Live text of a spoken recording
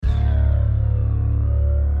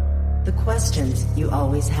The questions you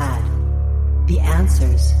always had. The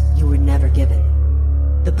answers you were never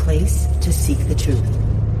given. The place to seek the truth.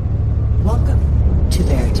 Welcome to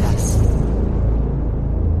Veritas.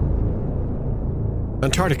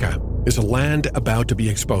 Antarctica is a land about to be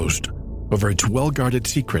exposed over its well-guarded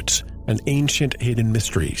secrets and ancient hidden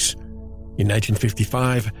mysteries. In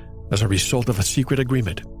 1955, as a result of a secret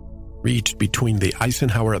agreement reached between the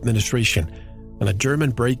Eisenhower administration and a German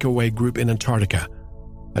breakaway group in Antarctica,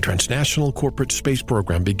 a transnational corporate space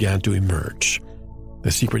program began to emerge.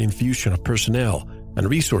 The secret infusion of personnel and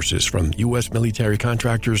resources from U.S. military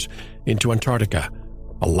contractors into Antarctica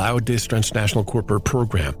allowed this transnational corporate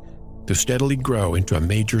program to steadily grow into a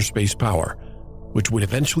major space power, which would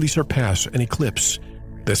eventually surpass and eclipse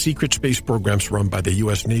the secret space programs run by the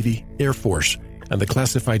U.S. Navy, Air Force, and the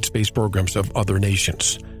classified space programs of other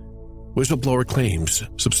nations. Whistleblower claims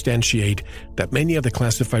substantiate that many of the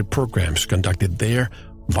classified programs conducted there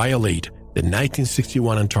violate the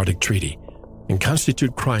 1961 Antarctic Treaty and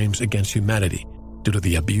constitute crimes against humanity due to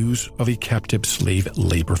the abuse of a captive slave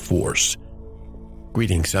labor force.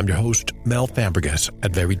 Greetings, I'm your host, Mel Fabregas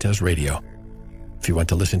at Veritas Radio. If you want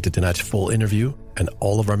to listen to tonight's full interview and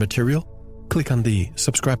all of our material, click on the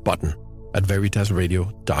subscribe button at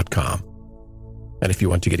veritasradio.com. And if you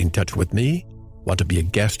want to get in touch with me, want to be a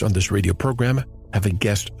guest on this radio program, have a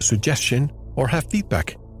guest suggestion, or have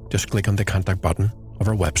feedback, just click on the contact button of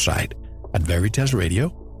our website at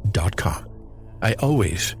veritasradio.com. I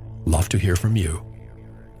always love to hear from you.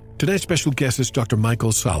 Today's special guest is Dr.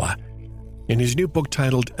 Michael Salla. In his new book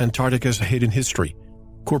titled Antarctica's Hidden History,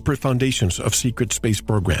 Corporate Foundations of Secret Space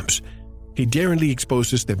Programs, he daringly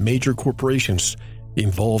exposes the major corporations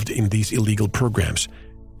involved in these illegal programs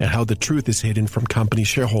and how the truth is hidden from company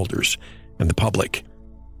shareholders and the public.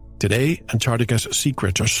 Today, Antarctica's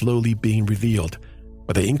secrets are slowly being revealed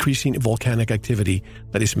by the increasing volcanic activity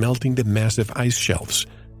that is melting the massive ice shelves,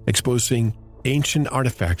 exposing ancient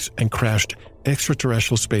artifacts and crashed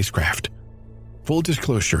extraterrestrial spacecraft. Full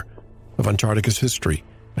disclosure of Antarctica's history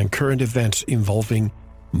and current events involving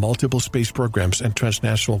multiple space programs and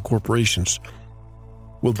transnational corporations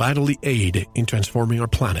will vitally aid in transforming our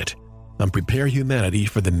planet and prepare humanity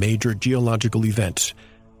for the major geological events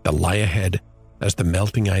that lie ahead as the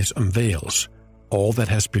melting ice unveils all that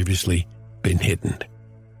has previously been hidden.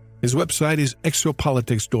 His website is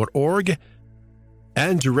exopolitics.org,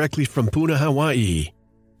 and directly from Puna, Hawaii,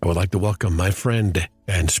 I would like to welcome my friend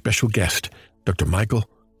and special guest, Dr. Michael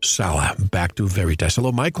Salla, back to Veritas.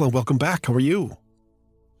 Hello, Michael, and welcome back. How are you?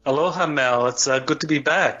 Aloha, Mel. It's good to be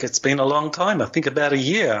back. It's been a long time. I think about a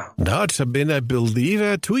year. No, it's been, I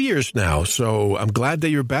believe, 2 years now. So I'm glad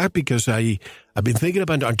that you're back because I've been thinking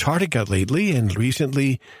about Antarctica lately, and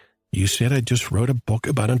recently you said I just wrote a book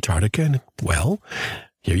about Antarctica, and well,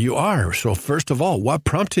 here you are. So first of all, what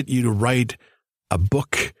prompted you to write a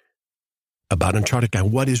book about Antarctica,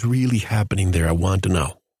 and what is really happening there? I want to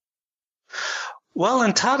know. Well,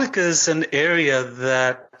 Antarctica is an area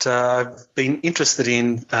that I've been interested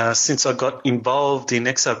in since I got involved in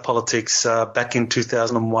exopolitics back in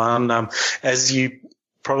 2001. As you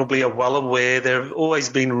probably are well aware, there have always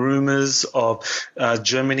been rumors of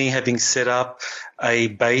Germany having set up a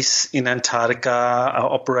base in Antarctica.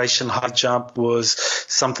 Operation High Jump was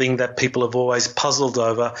something that people have always puzzled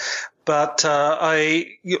over. But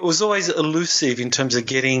it was always elusive in terms of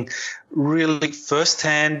getting really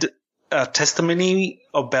firsthand testimony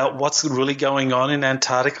about what's really going on in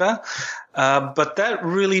Antarctica. But that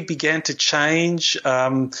really began to change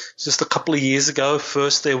just a couple of years ago.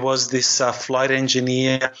 First, there was this flight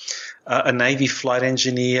engineer, a Navy flight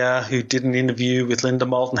engineer who did an interview with Linda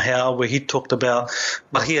Moulton Howe where he talked about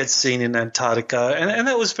what he had seen in Antarctica. And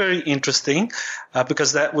that was very interesting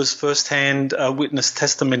because that was firsthand witness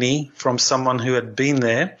testimony from someone who had been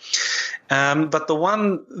there. But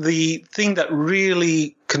the thing that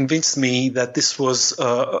really convinced me that this was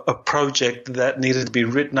a project that needed to be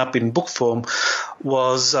written up in book form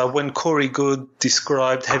was when Corey Goode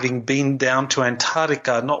described having been down to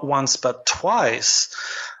Antarctica not once but twice,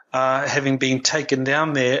 having been taken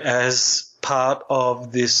down there as part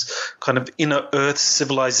of this kind of inner earth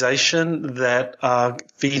civilization that are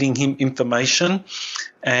feeding him information,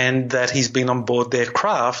 and that he's been on board their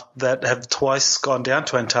craft that have twice gone down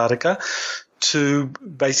to Antarctica to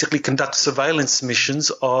basically conduct surveillance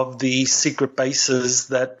missions of the secret bases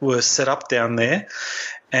that were set up down there.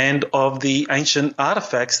 and of the ancient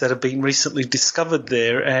artifacts that have been recently discovered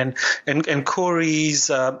there. And Corey's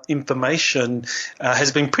information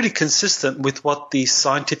has been pretty consistent with what the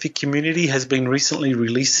scientific community has been recently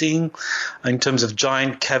releasing in terms of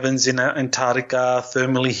giant caverns in Antarctica,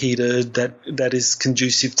 thermally heated, that is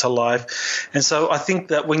conducive to life. And so I think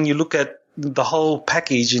that when you look at the whole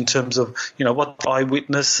package in terms of, what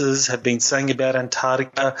eyewitnesses have been saying about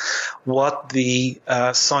Antarctica, what the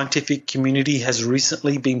scientific community has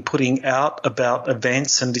recently been putting out about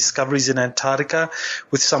events and discoveries in Antarctica,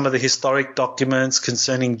 with some of the historic documents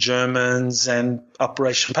concerning Germans and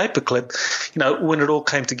Operation Paperclip, when it all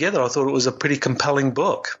came together, I thought it was a pretty compelling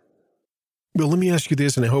book. Well, let me ask you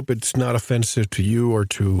this, and I hope it's not offensive to you or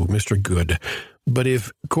to Mr. Good, but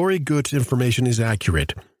if Corey Good's information is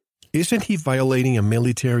accurate, isn't he violating a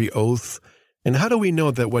military oath? And how do we know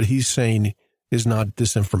that what he's saying is not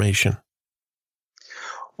disinformation?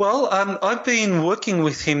 Well, I've been working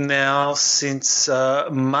with him now since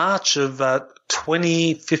March of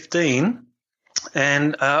 2015.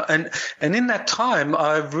 And in that time,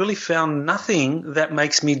 I've really found nothing that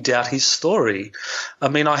makes me doubt his story. I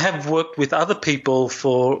mean, I have worked with other people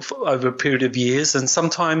for over a period of years, and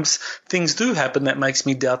sometimes things do happen that makes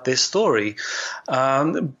me doubt their story.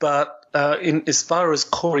 But as far as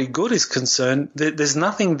Corey Good is concerned, there's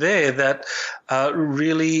nothing there that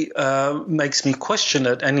really makes me question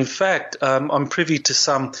it. And in fact, I'm privy to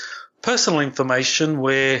some personal information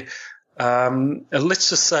where let's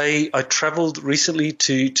just say I traveled recently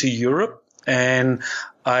to Europe, and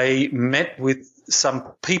I met with some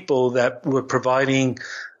people that were providing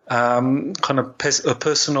kind of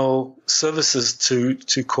personal services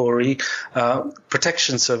to Corey,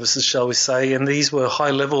 protection services, shall we say, and these were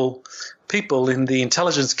high-level people in the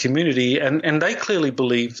intelligence community, and they clearly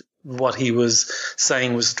believed what he was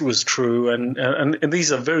saying was true, and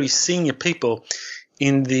these are very senior people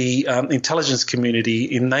in the intelligence community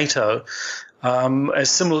in NATO.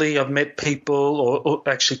 Similarly, I've met people or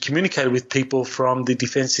actually communicated with people from the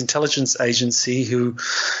Defense Intelligence Agency who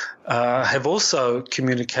have also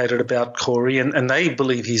communicated about Corey, and they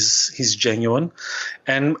believe he's genuine.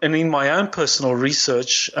 And in my own personal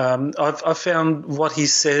research, I've found what he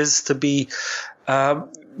says to be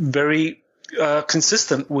very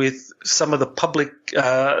consistent with some of the public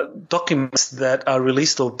documents that are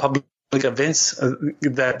released, or public events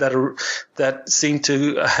that seem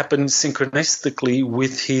to happen synchronistically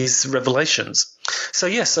with his revelations. So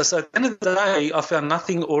yes, so at the end of the day, I found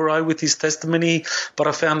nothing awry with his testimony, but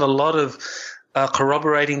I found a lot of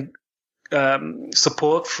corroborating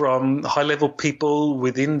support from high-level people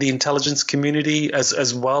within the intelligence community,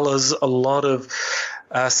 as well as a lot of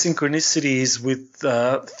synchronicities with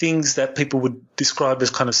things that people would describe as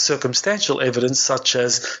kind of circumstantial evidence, such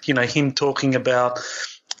as him talking about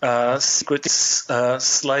secret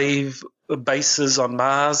slave bases on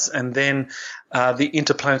Mars, and then the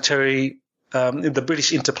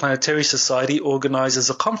British Interplanetary Society organises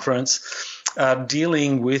a conference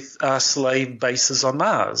dealing with slave bases on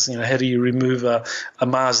Mars. How do you remove a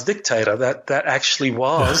Mars dictator? That actually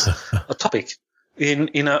was a topic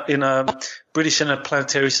in a British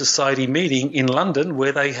Interplanetary Society meeting in London,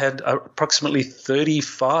 where they had approximately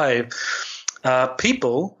 35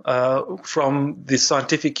 people from the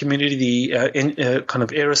scientific community, the kind of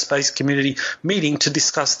aerospace community, meeting to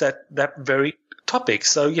discuss that very topic.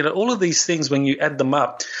 So, all of these things, when you add them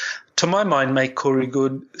up, to my mind, make Corey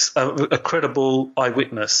Good a credible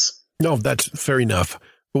eyewitness. No, that's fair enough.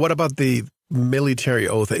 But what about the military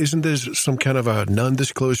oath? Isn't there some kind of a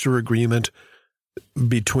non-disclosure agreement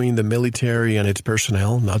between the military and its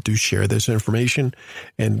personnel not to share this information?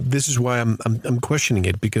 And this is why I'm questioning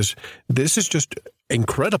it, because this is just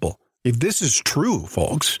incredible. If this is true,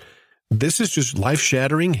 folks, this is just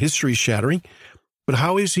life-shattering, history-shattering. But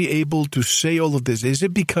how is he able to say all of this? Is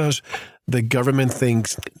it because the government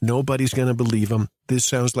thinks nobody's going to believe him? This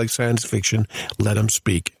sounds like science fiction. Let him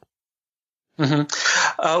speak.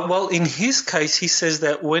 Mm-hmm. Well, in his case, he says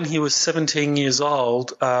that when he was 17 years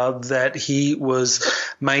old, that he was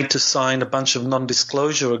made to sign a bunch of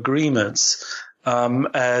non-disclosure agreements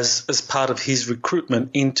as part of his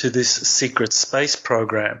recruitment into this secret space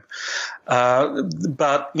program.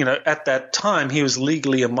 But at that time he was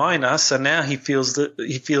legally a minor, so now he feels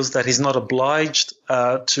that he's not obliged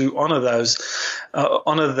to honor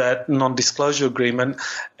that non-disclosure agreement.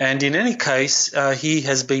 And in any case, he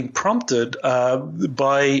has been prompted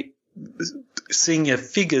by senior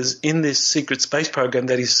figures in this secret space program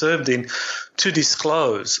that he served in to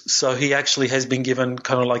disclose. So he actually has been given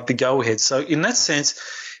kind of like the go-ahead. So in that sense,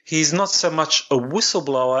 he's not so much a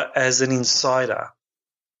whistleblower as an insider.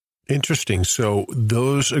 Interesting. So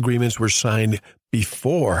those agreements were signed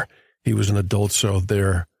before he was an adult, so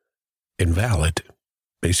they're invalid,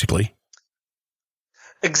 basically.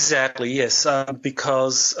 Exactly, yes,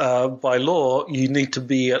 because by law you need to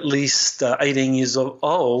be at least 18 years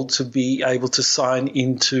old to be able to sign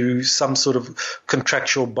into some sort of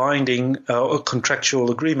contractual binding or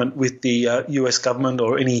contractual agreement with the US government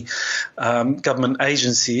or any government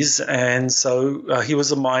agencies. And so he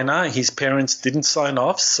was a minor. His parents didn't sign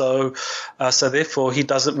off, so therefore he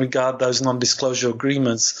doesn't regard those non-disclosure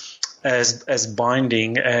agreements as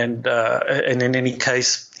binding, and in any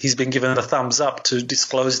case, he's been given a thumbs up to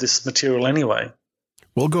disclose this material anyway.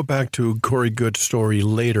 We'll go back to Corey Goode's story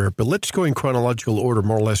later, but let's go in chronological order,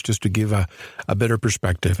 more or less, just to give a better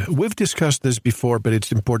perspective. We've discussed this before, but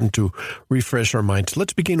it's important to refresh our minds.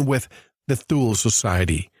 Let's begin with the Thule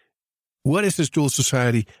Society. What is this Thule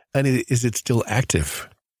Society, and is it still active?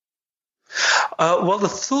 Well, the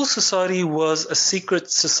Thule Society was a secret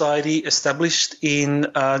society established in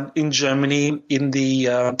Germany in the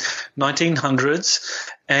 1900s,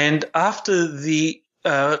 and after the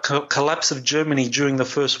collapse of Germany during the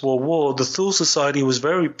First World War, the Thule Society was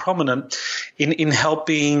very prominent in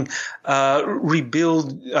helping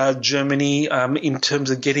rebuild Germany in terms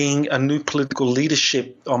of getting a new political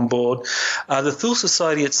leadership on board. The Thule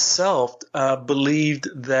Society itself believed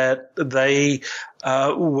that they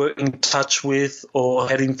were in touch with or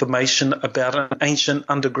had information about an ancient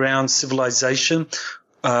underground civilization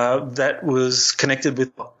that was connected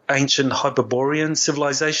with ancient Hyperborean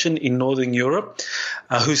civilization in northern Europe,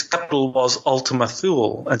 whose capital was Ultima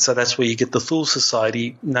Thule, and so that's where you get the Thule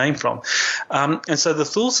Society name from. And so the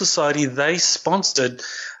Thule Society, they sponsored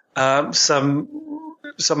some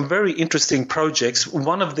very interesting projects.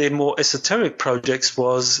 One of their more esoteric projects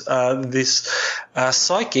was this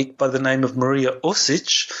psychic by the name of Maria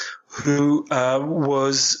Osic, who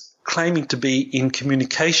was claiming to be in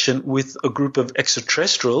communication with a group of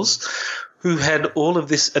extraterrestrials who had all of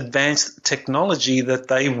this advanced technology that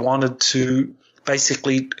they wanted to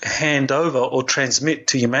basically hand over or transmit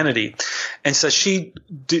to humanity. And so she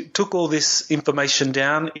took all this information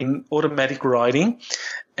down in automatic writing,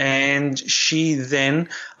 and she then,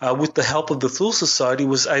 with the help of the Thule Society,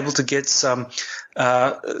 was able to get some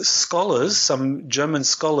scholars, some German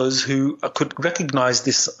scholars who could recognize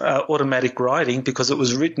this automatic writing because it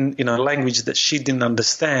was written in a language that she didn't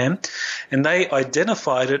understand, and they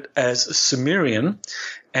identified it as Sumerian.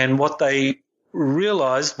 And what they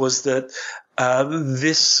realized was that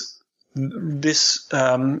this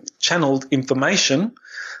channeled information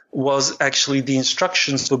was actually the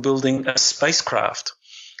instructions for building a spacecraft,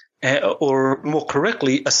 or more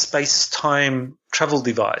correctly, a space-time travel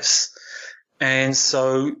device. And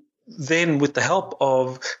so then, with the help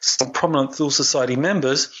of some prominent Thule Society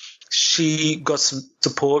members, she got some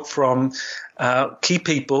support from key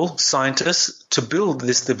people, scientists, to build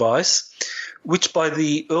this device, which by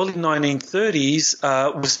the early 1930s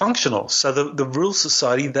was functional. So the Thule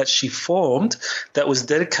Society that she formed, that was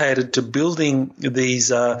dedicated to building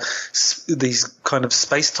these kind of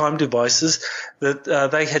space-time devices, that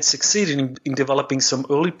they had succeeded in developing some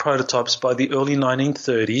early prototypes by the early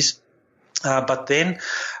 1930s. But then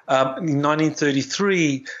in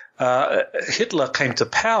 1933, Hitler came to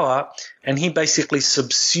power, and he basically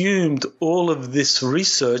subsumed all of this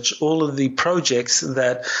research, all of the projects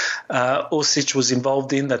that Osic was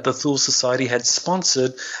involved in, that the Thule Society had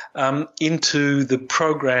sponsored, into the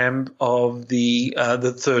program of the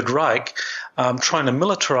Third Reich, trying to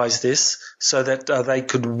militarize this so that they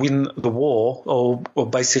could win the war, or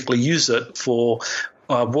basically use it for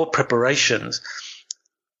war preparations.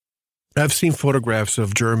 I've seen photographs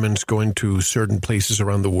of Germans going to certain places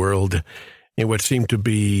around the world in what seem to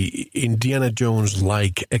be Indiana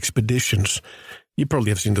Jones-like expeditions. You probably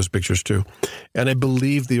have seen those pictures too. And I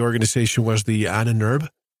believe the organization was the Ahnenerbe.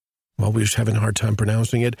 Well, we're just having a hard time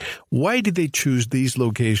pronouncing it. Why did they choose these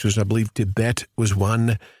locations? I believe Tibet was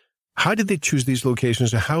one. How did they choose these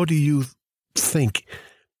locations? How do you think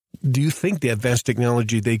the advanced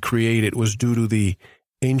technology they created was due to the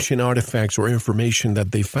ancient artifacts or information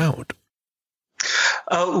that they found?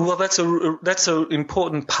 Well, that's an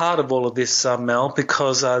important part of all of this, Mel,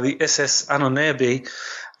 because the SS Ahnenerbe,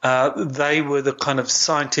 they were the kind of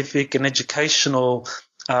scientific and educational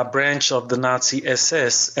branch of the Nazi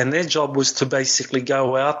SS, and their job was to basically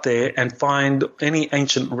go out there and find any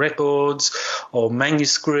ancient records or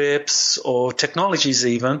manuscripts or technologies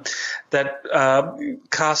even that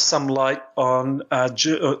cast some light on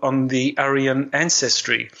the Aryan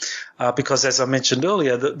ancestry. Because, as I mentioned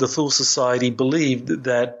earlier, the Thule Society believed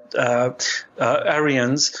that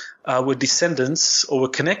Aryans were descendants or were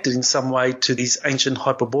connected in some way to these ancient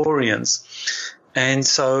Hyperboreans. And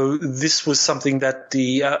so this was something that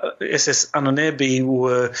the SS Anonebi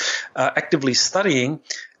were actively studying.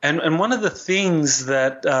 And one of the things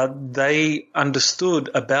that they understood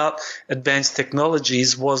about advanced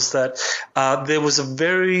technologies was that there was a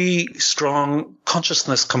very strong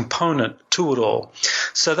consciousness component to it all.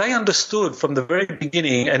 So they understood from the very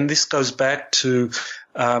beginning, and this goes back to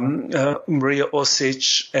Maria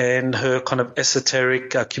Orsic and her kind of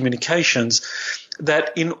esoteric communications,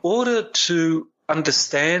 that in order to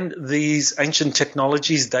understand these ancient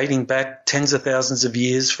technologies dating back tens of thousands of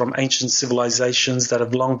years from ancient civilizations that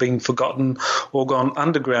have long been forgotten or gone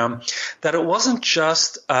underground, that it wasn't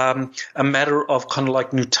just a matter of kind of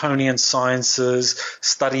like Newtonian sciences,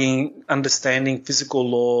 studying, understanding physical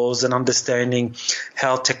laws and understanding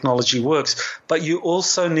how technology works, but you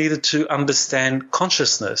also needed to understand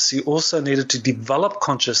consciousness. You also needed to develop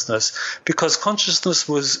consciousness, because consciousness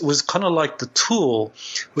was kind of like the tool,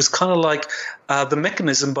 was kind of like the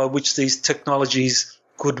mechanism by which these technologies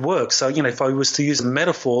could work. So, if I was to use a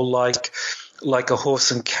metaphor like a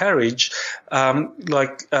horse and carriage,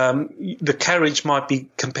 the carriage might be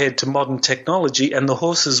compared to modern technology and the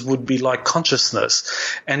horses would be like consciousness.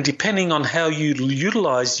 And depending on how you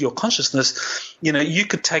utilize your consciousness, you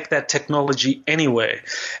could take that technology anywhere.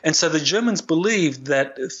 And so the Germans believed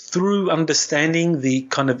that through understanding the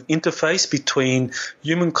kind of interface between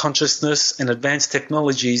human consciousness and advanced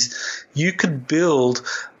technologies, you could build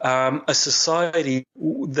a society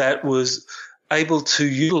that was able to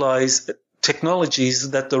utilize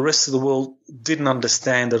technologies that the rest of the world didn't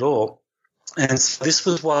understand at all. And so this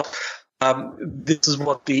is what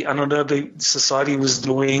the Anunnaki Society was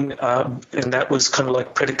doing, and that was kind of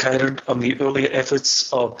like predicated on the earlier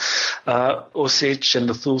efforts of Orsic and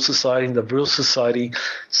the Thule Society and the Brill Society,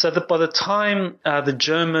 so that by the time the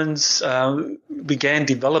Germans began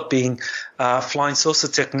developing flying saucer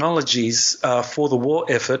technologies for the war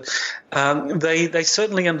effort, they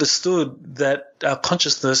certainly understood that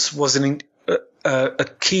consciousness was a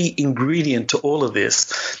key ingredient to all of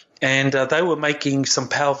this. And they were making some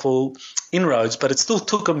powerful inroads, but it still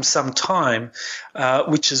took them some time,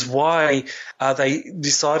 which is why they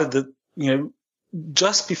decided that,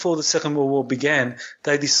 just before the Second World War began,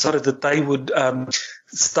 they decided that they would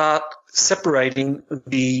start separating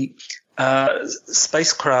the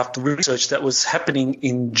spacecraft research that was happening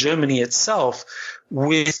in Germany itself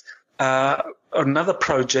with another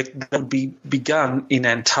project that would be begun in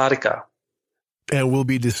Antarctica. And we'll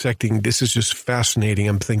be dissecting. This is just fascinating.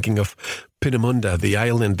 I'm thinking of Peenemünde, the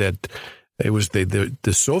island that it was the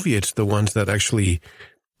Soviets, the ones that actually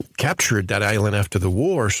captured that island after the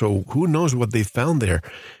war. So who knows what they found there.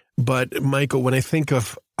 But, Michael, when I think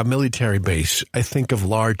of a military base, I think of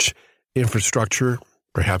large infrastructure,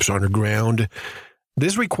 perhaps underground.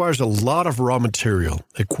 This requires a lot of raw material,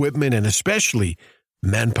 equipment, and especially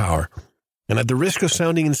manpower. And at the risk of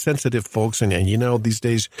sounding insensitive, folks, and these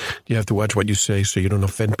days you have to watch what you say so you don't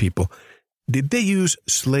offend people, did they use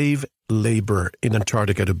slave labor in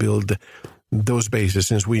Antarctica to build those bases,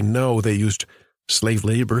 since we know they used slave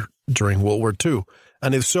labor during World War II?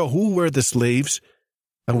 And if so, who were the slaves,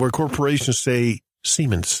 and were corporations, say,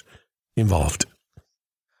 Siemens, involved?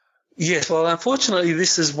 Yes, well, unfortunately,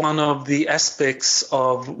 this is one of the aspects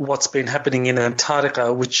of what's been happening in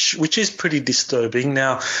Antarctica, which is pretty disturbing.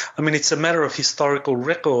 Now, I mean, it's a matter of historical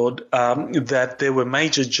record that there were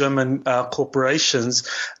major German corporations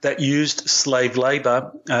that used slave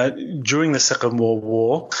labor during the Second World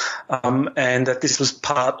War, and that this was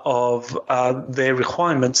part of their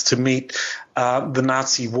requirements to meet the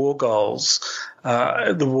Nazi war goals,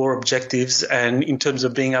 the war objectives, and in terms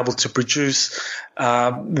of being able to produce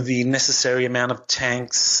the necessary amount of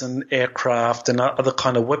tanks and aircraft and other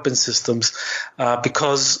kind of weapon systems,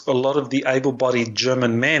 because a lot of the able-bodied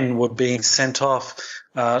German men were being sent off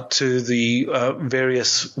to the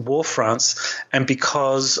various war fronts, and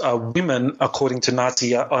because women, according to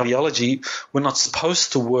Nazi ideology, were not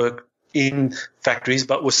supposed to work in factories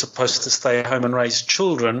but were supposed to stay at home and raise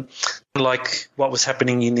children, like what was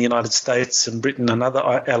happening in the United States and Britain and other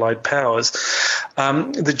allied powers.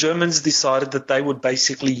 The Germans decided that they would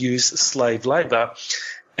basically use slave labor.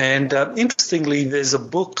 And interestingly, there's a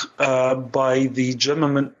book by the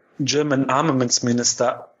German armaments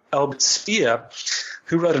minister, Albert Speer,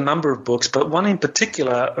 who wrote a number of books, but one in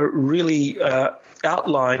particular really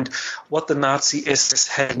outlined what the Nazi SS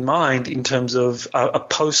had in mind in terms of a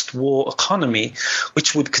post-war economy,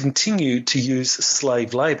 which would continue to use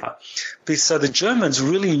slave labor. So the Germans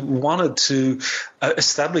really wanted to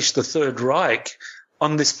establish the Third Reich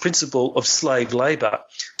on this principle of slave labor.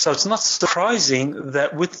 So it's not surprising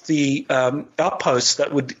that with the outposts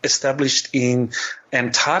that were established in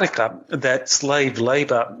Antarctica, that slave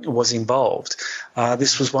labor was involved.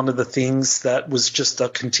 This was one of the things that was just a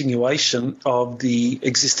continuation of the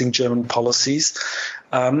existing German policies,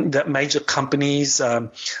 that major companies,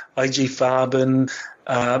 IG Farben,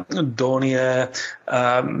 Dornier,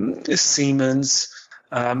 Siemens,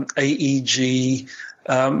 AEG,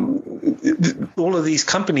 all of these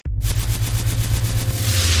companies.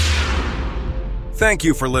 Thank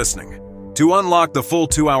you for listening. To unlock the full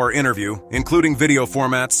 2-hour interview, including video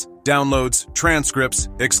formats, downloads, transcripts,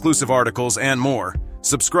 exclusive articles, and more,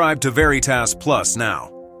 subscribe to Veritas Plus now.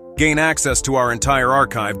 Gain access to our entire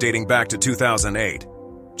archive dating back to 2008.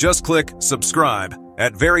 Just click subscribe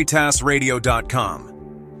at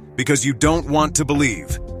veritasradio.com. Because you don't want to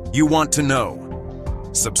believe, you want to know.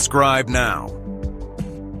 Subscribe now.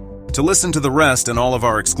 To listen to the rest and all of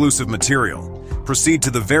our exclusive material, proceed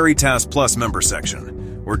to the Veritas Plus member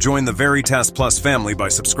section or join the Veritas Plus family by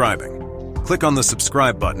subscribing. Click on the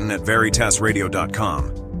subscribe button at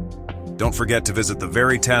veritasradio.com. Don't forget to visit the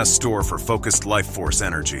Veritas store for focused life force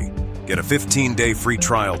energy. Get a 15-day free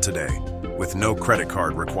trial today with no credit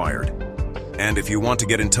card required. And if you want to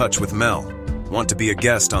get in touch with Mel, want to be a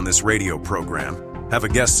guest on this radio program, have a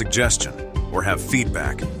guest suggestion, or have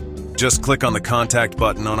feedback, just click on the contact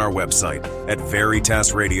button on our website at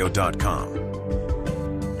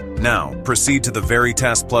veritasradio.com. Now, proceed to the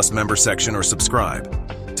Veritas Plus member section or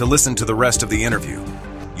subscribe to listen to the rest of the interview.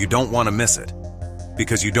 You don't want to miss it.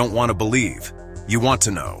 Because you don't want to believe, you want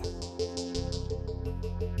to know.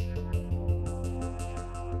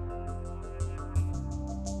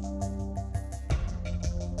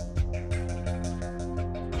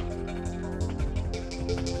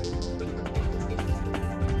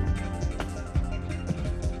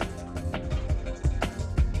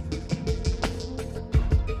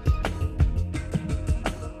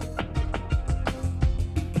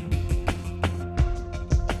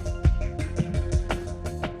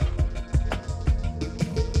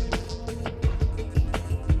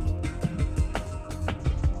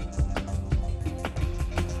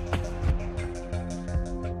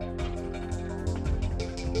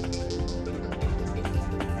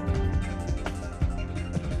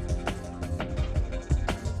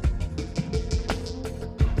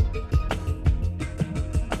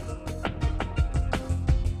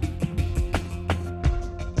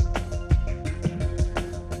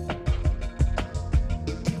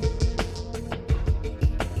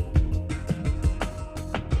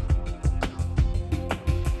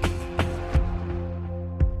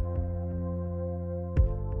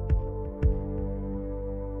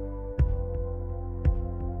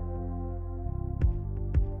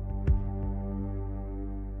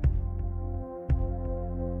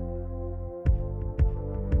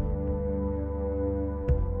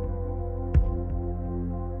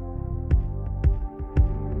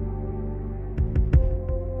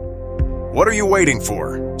 What are you waiting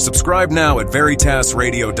for? Subscribe now at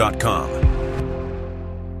veritasradio.com.